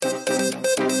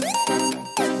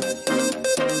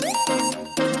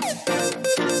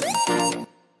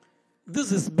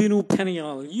Binu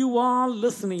Peniel. You are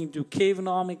listening to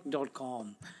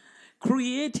cavenomic.com,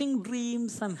 creating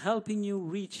dreams and helping you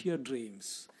reach your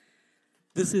dreams.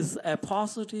 This is a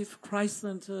positive,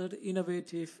 Christ-centered,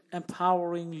 innovative,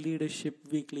 empowering leadership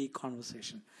weekly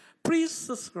conversation. Please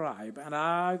subscribe, and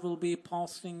I will be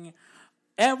posting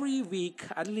every week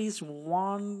at least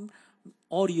one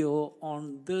audio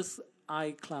on this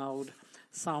iCloud,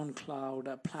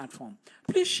 SoundCloud platform.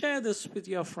 Please share this with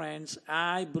your friends.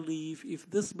 I believe if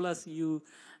this bless you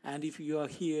and if you are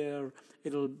here,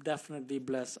 it will definitely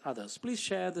bless others. Please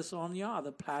share this on your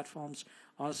other platforms,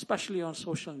 especially on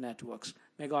social networks.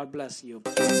 May God bless you.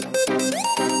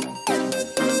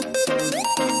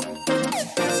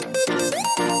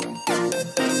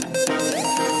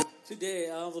 Today,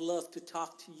 I would love to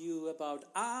talk to you about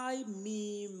I,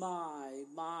 me, my,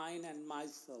 mine, and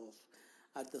myself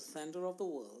at the center of the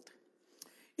world.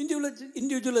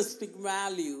 Individualistic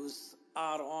values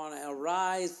are on a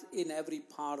rise in every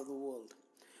part of the world.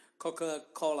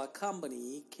 Coca-Cola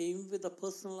Company came with a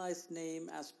personalized name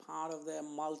as part of their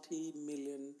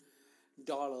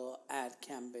multi-million-dollar ad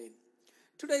campaign.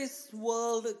 Today's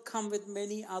world comes with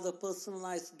many other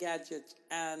personalized gadgets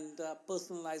and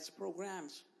personalized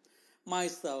programs. My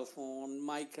cell phone,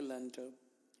 my calendar,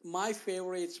 my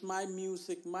favorites, my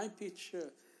music, my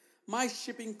picture, my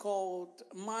shipping code,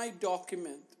 my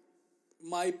document,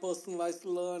 my personalized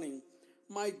learning,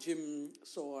 my gym,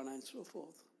 so on and so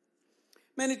forth.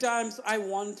 Many times I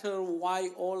wonder why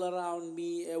all around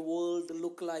me a world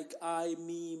look like I,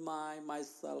 me, my,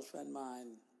 myself, and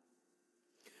mine.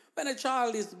 When a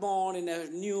child is born in a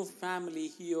new family,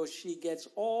 he or she gets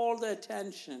all the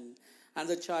attention, and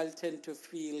the child tends to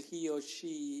feel he or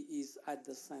she is at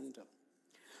the center.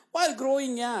 While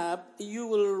growing up, you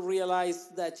will realize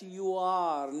that you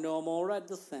are no more at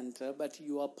the center, but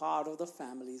you are part of the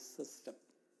family system.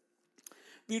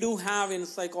 We do have in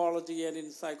psychology and in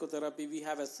psychotherapy, we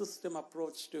have a system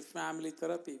approach to family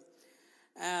therapy.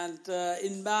 And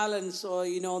in balance,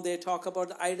 they talk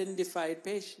about identified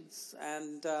patients.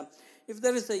 And if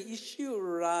there is an issue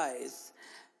arise,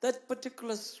 that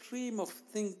particular stream of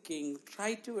thinking,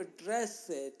 try to address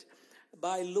it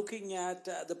by looking at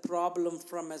the problem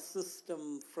from a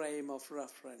system frame of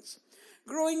reference.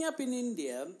 Growing up in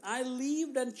India, I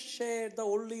lived and shared the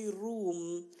only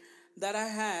room that I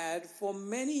had for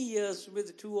many years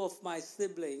with two of my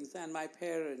siblings and my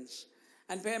parents.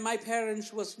 And my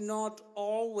parents was not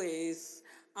always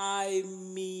I,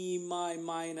 me, my,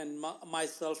 mine, and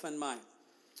myself and mine.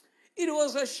 It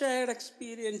was a shared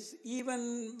experience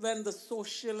even when the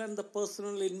social and the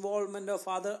personal involvement of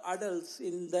other adults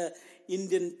in the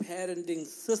Indian parenting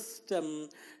system,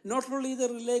 not only the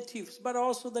relatives but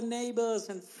also the neighbors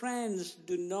and friends,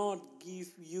 do not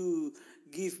give me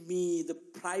the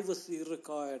privacy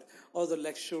required or the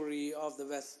luxury of the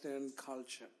Western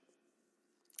culture.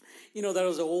 There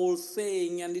was an old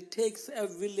saying, and it takes a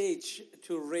village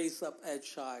to raise up a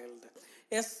child.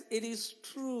 Yes, it is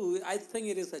true. I think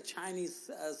it is a Chinese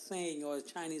saying or a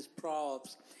Chinese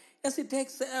proverbs. Yes, it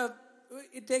takes a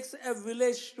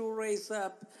village to raise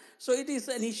up. So it is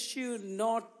an issue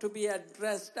not to be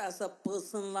addressed as a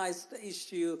personalized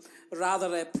issue,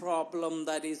 rather a problem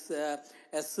that is a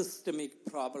systemic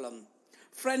problem.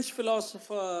 French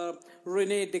philosopher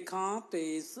René Descartes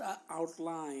is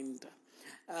outlined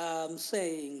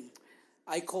saying,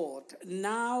 I quote,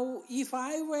 "Now, if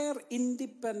I were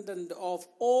independent of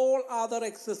all other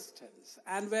existence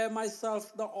and were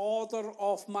myself the author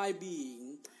of my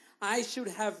being, I should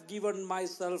have given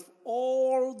myself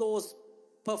all those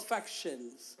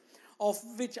perfections of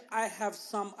which I have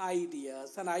some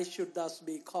ideas, and I should thus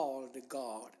be called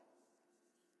God."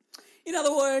 In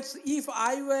other words, if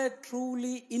I were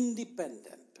truly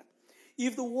independent,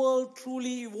 if the world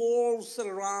truly evolves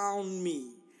around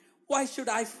me, why should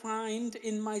I find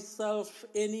in myself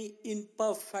any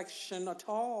imperfection at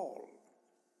all?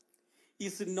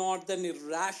 Is it not then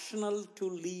irrational to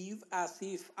live as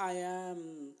if I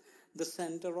am the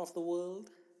center of the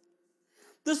world?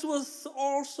 This was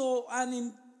also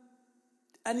an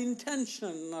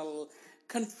intentional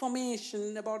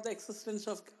confirmation about the existence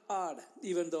of God,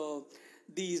 even though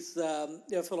these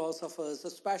philosophers,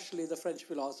 especially the French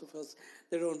philosophers,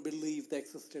 they don't believe the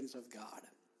existence of God.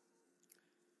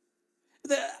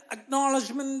 The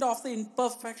acknowledgement of the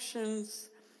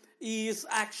imperfections is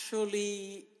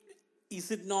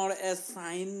it not a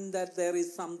sign that there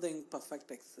is something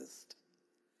perfect exists?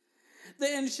 The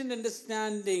ancient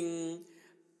understanding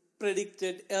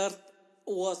predicted Earth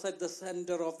was at the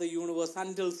center of the universe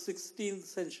until 16th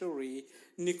century.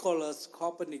 Nicholas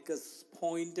Copernicus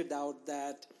pointed out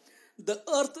that the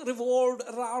Earth revolved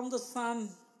around the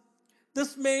sun.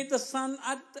 This made the sun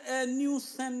at a new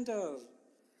center.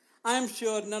 I am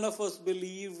sure none of us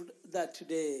believed that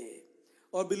today,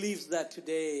 or believes that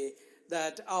today,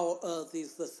 that our earth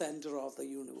is the center of the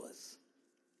universe.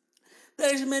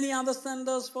 There is many other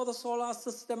centers for the solar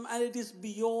system, and it is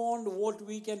beyond what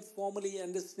we can formally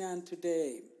understand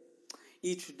today.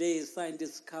 Each day,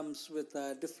 scientists comes with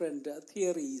different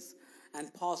theories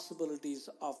and possibilities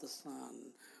of the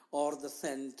sun or the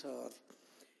center.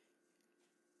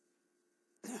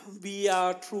 We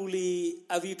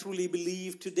truly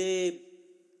believe today,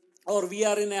 or we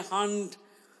are in a hunt,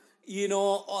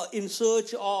 in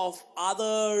search of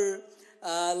other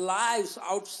lives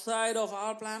outside of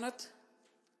our planet.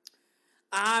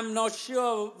 I'm not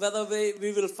sure whether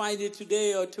we will find it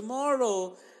today or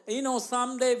tomorrow.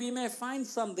 Someday we may find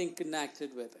something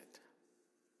connected with it.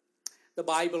 The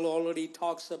Bible already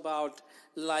talks about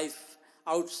life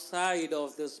outside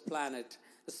of this planet,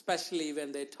 especially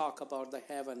when they talk about the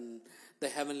heaven, the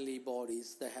heavenly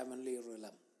bodies, the heavenly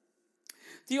realm.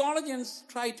 Theologians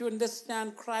try to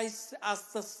understand Christ as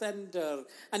the center,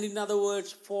 and in other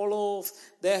words, follow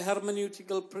their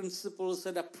hermeneutical principles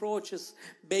and approaches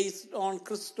based on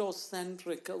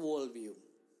Christocentric worldview.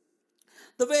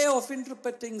 The way of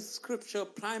interpreting Scripture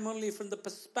primarily from the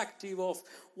perspective of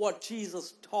what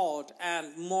Jesus taught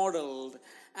and modeled,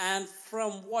 and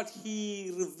from what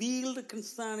he revealed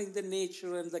concerning the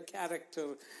nature and the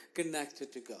character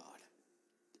connected to God.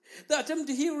 The attempt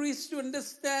here is to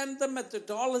understand the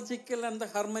methodological and the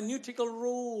hermeneutical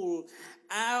rule,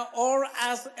 or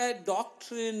as a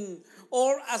doctrine,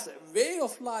 or as a way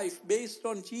of life based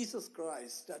on Jesus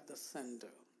Christ at the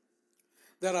center.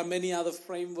 There are many other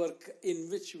frameworks in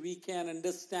which we can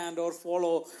understand or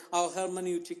follow our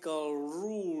hermeneutical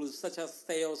rules, such as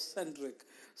theocentric,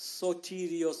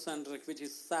 soteriocentric, which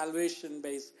is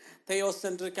salvation-based.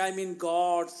 Theocentric, I mean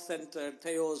God-centered.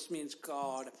 Theos means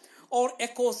God. Or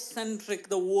ecocentric,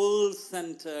 the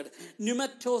world-centered.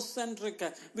 Pneumatocentric,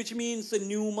 which means the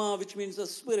pneuma, which means the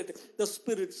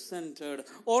spirit-centered.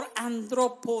 Or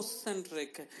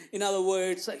anthropocentric, in other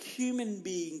words, human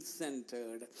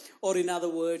being-centered. Or in other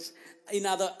words,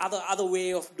 other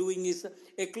way of doing is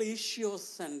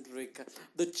ecclesiocentric,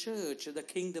 the church, the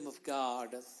kingdom of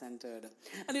God centered.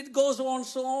 And it goes on,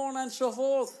 so on and so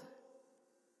forth.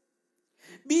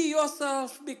 Be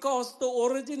yourself, because the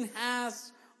origin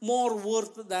has more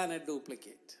worth than a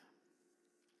duplicate.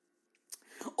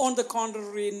 On the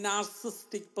contrary,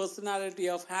 narcissistic personality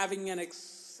of having an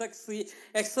excessive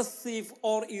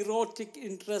or erotic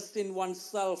interest in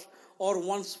oneself or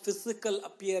one's physical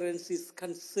appearance is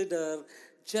considered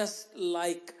just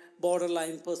like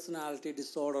borderline personality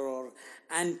disorder or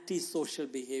antisocial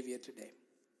behavior today.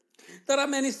 There are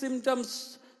many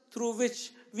symptoms through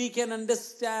which we can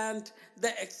understand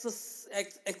the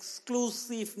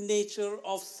exclusive nature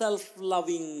of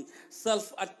self-loving,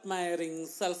 self-admiring,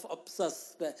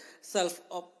 self-obsessed,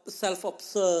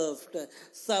 self-observed,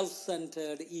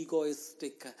 self-centered,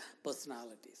 egoistic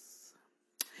personalities.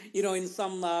 In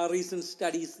some recent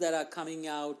studies that are coming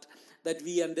out, that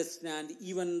we understand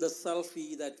even the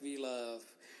selfie that we love,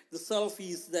 the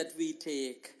selfies that we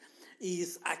take,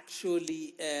 is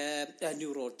actually a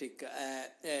neurotic,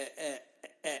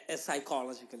 a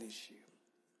psychological issue.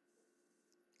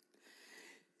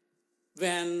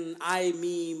 When I,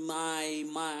 me, my,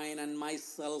 mine, and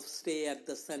myself stay at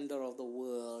the center of the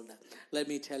world, let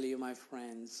me tell you, my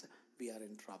friends, we are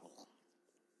in trouble.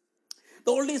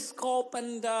 The only scope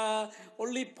and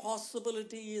only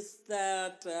possibility is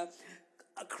that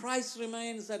Christ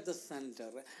remains at the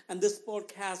center, and this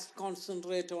podcast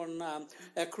concentrates on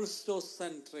a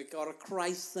Christocentric or a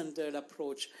Christ-centered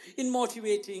approach in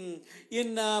motivating,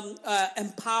 in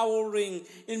empowering,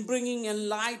 in bringing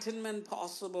enlightenment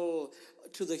possible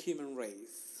to the human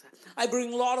race. I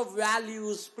bring a lot of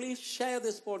values. Please share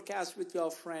this podcast with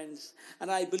your friends, and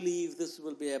I believe this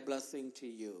will be a blessing to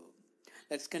you.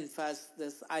 Let's confess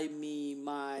this. I, me,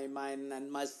 my, mine, and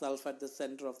myself at the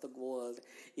center of the world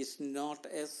is not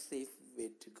a safe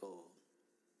way to go.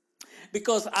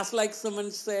 Because as like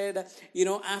someone said,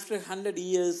 after 100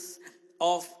 years,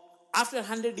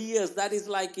 that is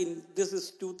like this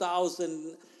is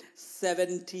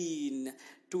 2017,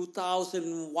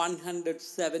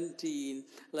 2117.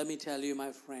 Let me tell you,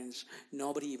 my friends,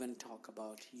 nobody even talk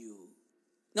about you.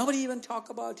 Nobody even talk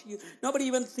about you. Nobody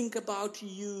even think about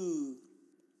you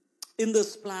in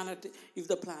this planet, if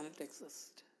the planet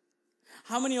exists.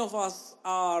 How many of us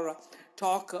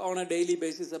talk on a daily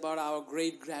basis about our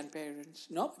great-grandparents?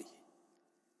 Nobody.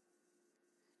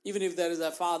 Even if there is a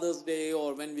Father's Day,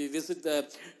 or when we visit the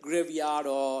graveyard,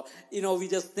 or, we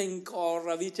just think,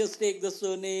 or we just take the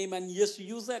surname and just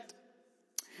use it.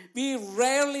 We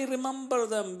rarely remember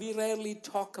them. We rarely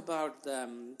talk about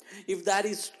them. If that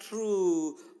is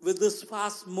true with this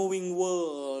fast-moving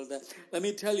world, let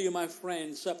me tell you, my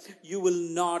friends, you will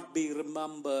not be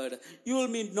remembered. You will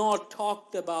be not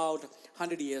talked about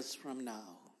 100 years from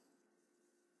now.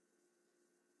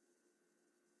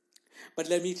 But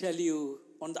let me tell you,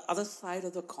 on the other side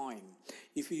of the coin,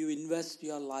 if you invest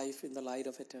your life in the light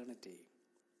of eternity,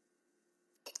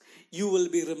 you will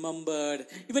be remembered.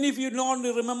 Even if you're not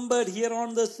remembered here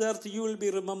on this earth, you will be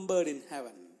remembered in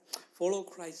heaven. Follow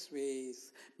Christ's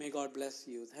ways. May God bless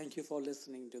you. Thank you for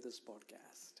listening to this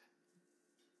podcast.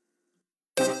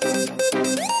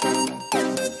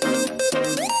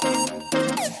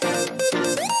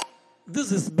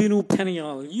 This is Binu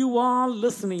Peniel. You are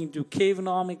listening to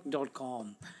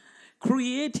cavenomic.com.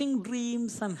 Creating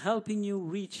dreams and helping you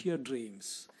reach your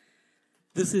dreams.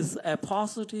 This is a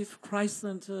positive,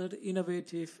 Christ-centered,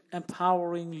 innovative,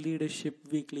 empowering leadership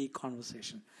weekly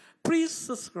conversation. Please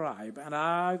subscribe, and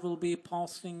I will be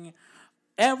posting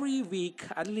every week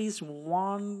at least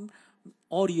one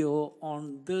audio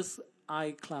on this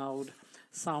iCloud,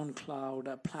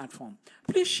 SoundCloud platform.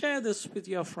 Please share this with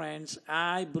your friends.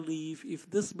 I believe if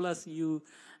this bless you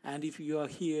and if you are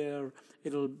here,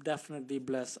 it will definitely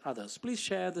bless others. Please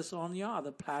share this on your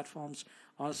other platforms,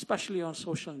 especially on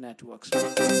social networks.